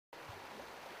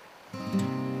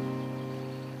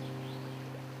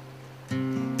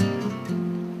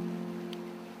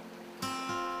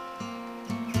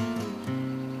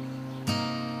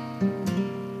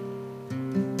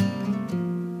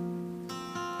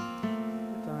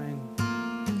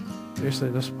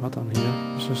basically this pattern here.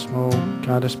 It's a small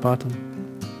Caddis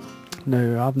pattern.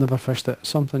 Now, I've never fished it.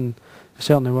 Something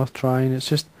certainly worth trying. It's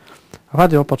just, I've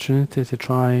had the opportunity to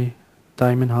try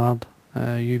Diamond Hard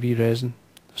UV resin,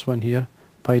 this one here,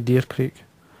 by Deer Creek,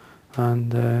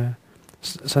 and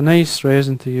it's a nice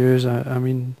resin to use. I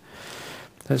mean,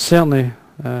 it's certainly,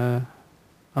 I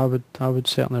would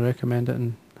certainly recommend it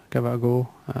and give it a go.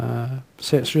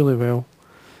 Sets really well.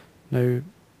 Now,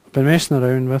 I've been messing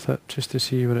around with it just to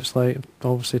see what it's like. I've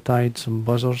obviously tied some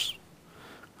buzzers,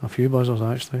 a few buzzers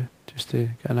actually, just to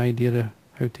get an idea of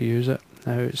how to use it,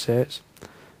 how it sets.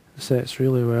 It sets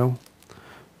really well.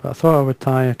 But I thought I would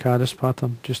tie a Caddis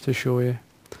pattern just to show you,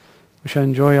 which I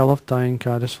enjoy. I love tying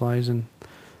Caddis flies, and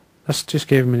this just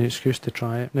gave me an excuse to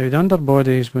try it. Now the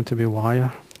underbody is going to be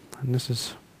wire, and this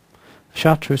is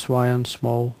Chartreuse wire in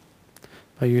small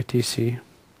by UTC.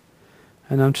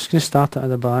 And I'm just going to start it at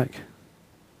the back,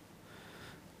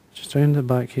 just round the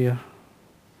back here,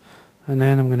 and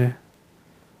then I'm going to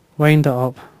wind it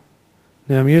up.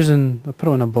 Now I put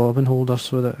it on a bobbin holder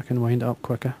so that I can wind it up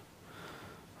quicker,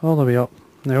 all the way up.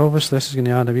 Now obviously this is going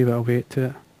to add a wee bit of weight to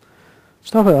it.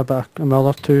 Stop it about a mil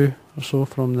or two or so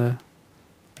from the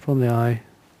eye,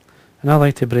 and I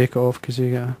like to break it off because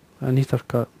you get a neater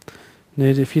cut. Now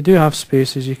if you do have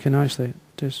spaces, you can actually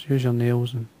just use your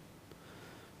nails and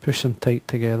push them tight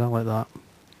together like that.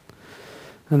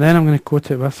 And then I'm going to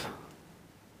coat it with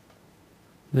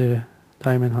the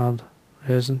Diamond Hard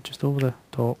resin just over the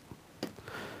top.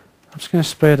 I'm just going to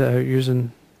spread it out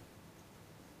using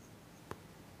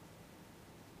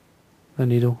the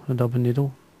needle, the double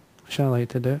needle, which I like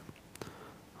to do,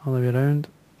 all the way around.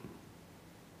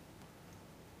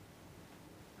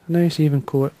 A nice even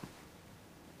coat.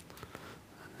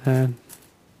 And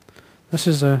this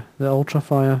is the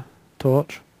Ultrafire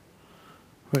torch,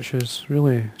 which is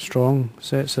really strong,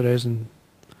 sets the resin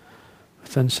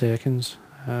within seconds.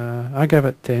 I give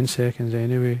it 10 seconds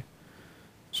anyway,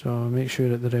 so make sure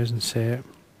that the resin's set.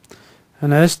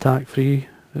 And it is tack free,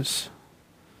 it's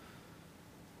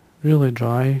really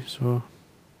dry, so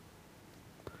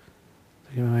to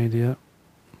give you an idea.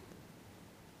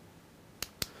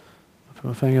 I put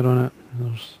my finger on it,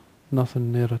 there's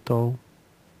nothing there at all,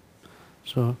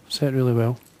 so set really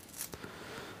well.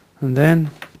 And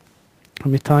then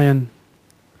I'll be tying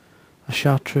a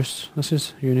Chartreuse. This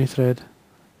is Uni-Thread,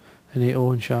 an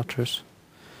 8/0 in Chartreuse.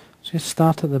 So you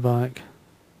start at the back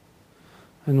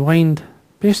and wind,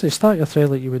 basically start your thread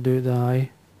like you would do at the eye,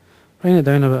 wind it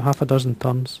down about half a dozen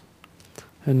turns,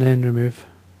 and then remove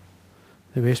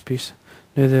the waste piece.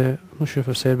 Now I'm not sure if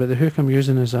I've said, but the hook I'm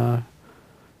using is a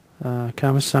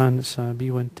Kamasan, it's a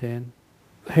B110.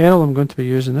 The Herl I'm going to be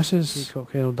using, this is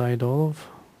Peacock Herl dyed olive.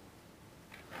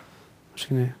 I'm just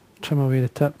going to trim away the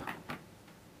tip.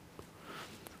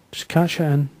 Just catch it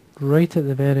in right at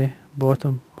the very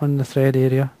bottom on the thread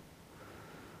area,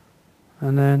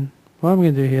 and then what I'm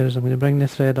going to do here is I'm going to bring the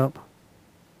thread up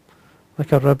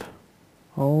like a rib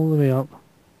all the way up,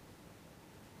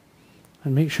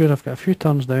 and make sure I've got a few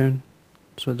turns down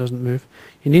so it doesn't move.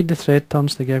 You need the thread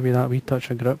turns to give you that wee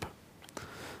touch of grip.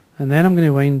 And then I'm going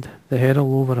to wind the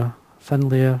Herl over a thin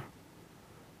layer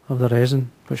of the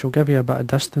resin, which will give you a bit of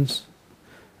distance,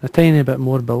 a tiny bit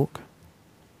more bulk.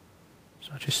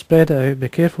 So just spread it out. Be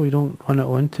careful you don't run it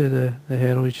onto the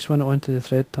Herl, you just run it onto the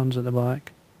thread turns at the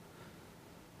back.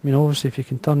 I mean, obviously if you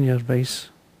can turn your vise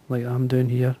like I'm doing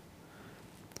here,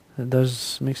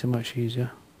 it makes it much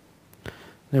easier.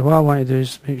 Now what I want to do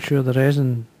is make sure the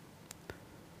resin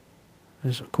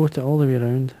is coated all the way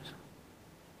around,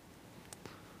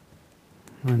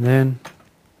 and then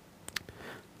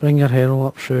bring your Herl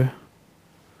up through.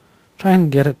 Try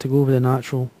and get it to go with the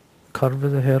natural curve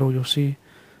of the Herl. You'll see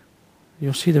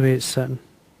the way it's sitting.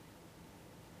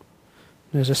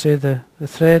 Now, as I said, the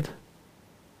thread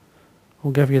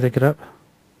will give you the grip,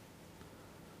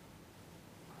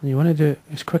 and you want to do it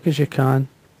as quick as you can.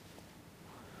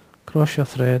 Cross your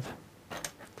thread,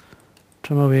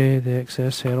 trim away the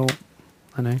excess Herl,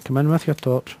 and then come in with your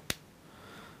torch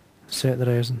and set the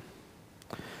resin.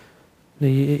 Now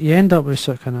you end up with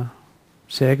sort of kind of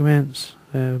segments,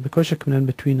 because you're coming in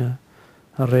between a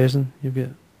resin.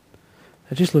 It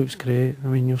just looks great. I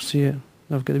mean, you'll see it.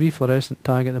 I've got the wee fluorescent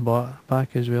tag at the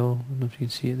back as well. I don't know if you can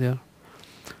see it there.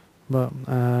 But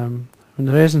when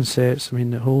the resin sets, I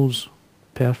mean, it holds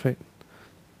perfect.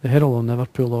 The Herl will never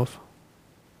pull off.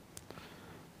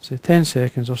 So 10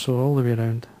 seconds or so all the way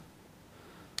around,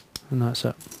 and that's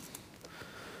it.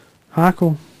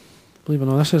 Hackle, believe it or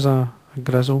not, this is a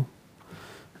Grizzle,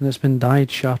 and it's been dyed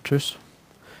Chartreuse.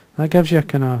 That gives you a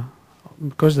kind of,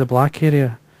 because of the black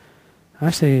area,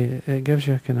 actually it gives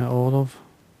you a kind of olive.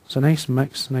 It's a nice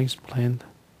mix, nice blend.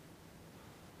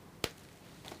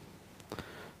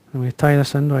 And we tie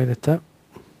this in by the tip.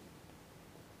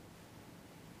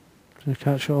 So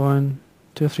catch it on,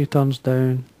 2 or 3 turns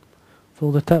down,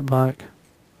 fold the tip back,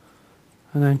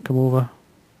 and then come over.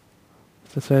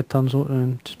 If the thread turns out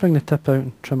and just bring the tip out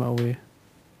and trim it away.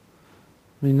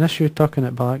 I mean, this you're tucking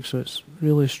it back, so it's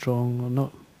really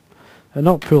strong. It'll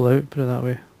not pull out, put it that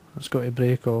way. It's got to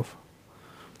break off.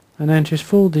 And then just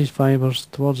fold these fibres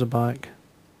towards the back.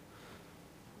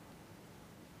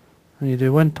 And you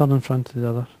do one turn in front of the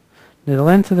other. Now the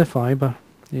length of the fibre,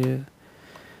 you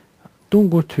don't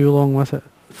go too long with it.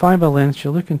 Fibre length,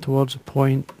 you're looking towards the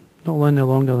point, not any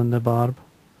longer than the barb.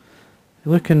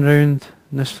 You're looking round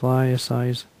in this fly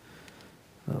size,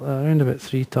 around about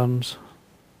 3 turns.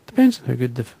 Depends on how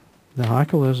good the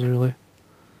hackle is really.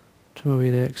 Trim away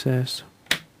the excess.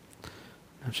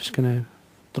 I'm just going to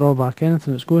draw back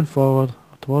anything that's going forward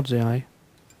or towards the eye.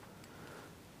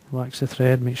 Wax the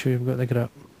thread, make sure you've got the grip.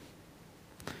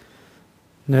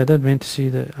 Now I did mean to see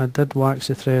that I did wax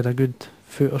the thread a good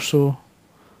foot or so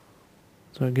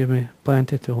it gave me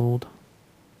plenty to hold.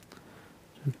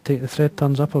 So take the thread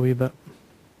turns up a wee bit.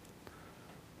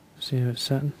 See how it's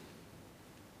sitting.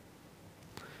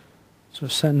 So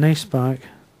it's sitting nice back,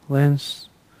 lens,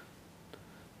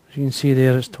 as you can see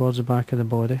there, it's towards the back of the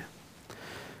body.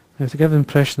 Now to give the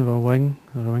impression of a wing,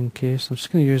 or a wing case, I'm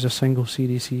just going to use a single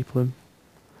CDC plume.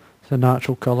 It's a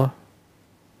natural colour.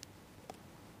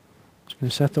 Just going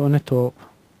to set it on the top,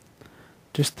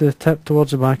 just the tip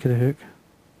towards the back of the hook.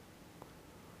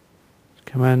 Just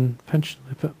come in, pinch the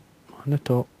loop it on the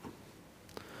top,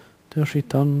 2 or 3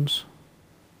 turns.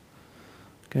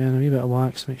 Again, a wee bit of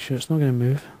wax, make sure it's not going to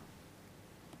move.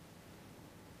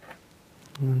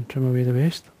 And trim away the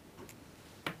waste.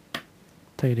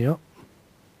 Tidy up.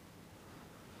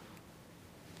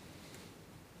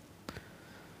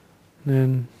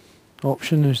 Then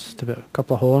option is to put a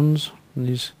couple of horns. And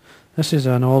this is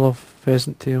an olive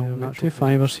pheasant tail. I've got 2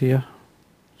 fibres here.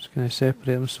 Just going to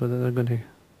separate them so that they're going to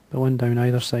be one down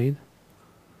either side.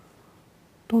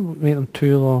 Don't make them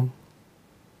too long.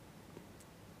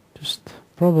 Just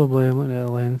probably, I'm looking at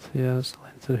the length. Yeah, that's the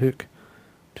length of the hook.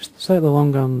 Just slightly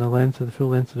longer than the length of the full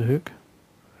length of the hook.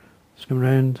 Just come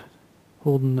round,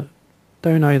 holding it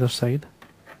down either side.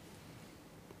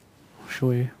 I'll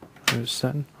show you how it's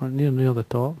sitting, or near the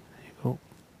top. There you go.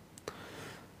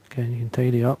 Again, you can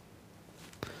tidy up.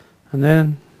 And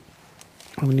then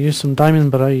I'm going to use some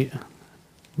Diamond Brite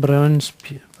bronze.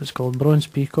 It's called bronze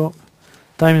Peacock.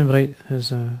 Diamond Brite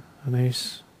is a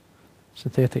nice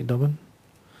synthetic dubbing.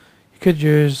 You could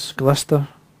use Glister,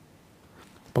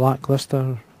 black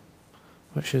Glister,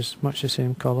 which is much the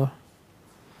same colour.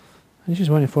 And you just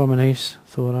want to form a nice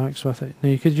thorax with it. Now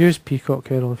you could use Peacock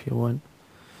Herl if you want,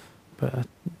 but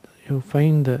you'll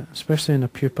find that, especially in a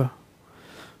pupa,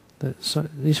 that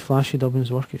these flashy dubbings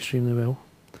work extremely well.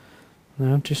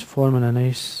 Now I'm just forming a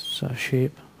nice sort of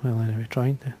shape. Well, anyway,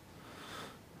 trying to.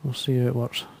 We'll see how it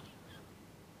works.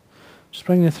 Just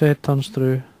bring the thread turns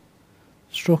through,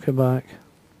 stroke it back,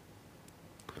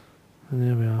 and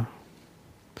there we are.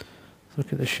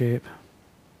 Look at the shape.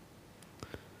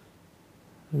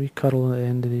 A wee curl at the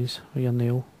end of these with your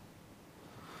nail.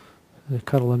 They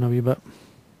curl in a wee bit.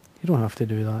 You don't have to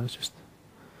do that,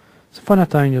 it's fun of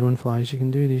tying your own flies. You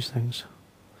can do these things.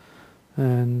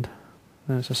 And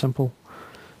then it's a simple,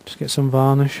 just get some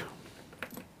varnish.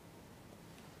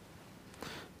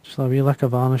 Just a wee lick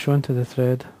of varnish onto the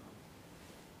thread.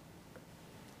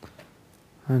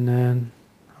 And then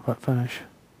a wet finish.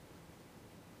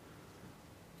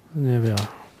 And there we are.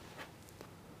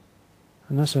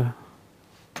 And that's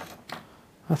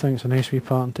I think it's a nice wee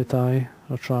pattern to tie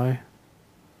or try.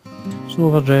 It's no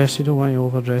overdress, you don't want to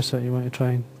overdress it, you want to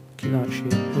try and keep that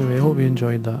shape. Anyway, I hope you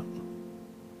enjoyed that.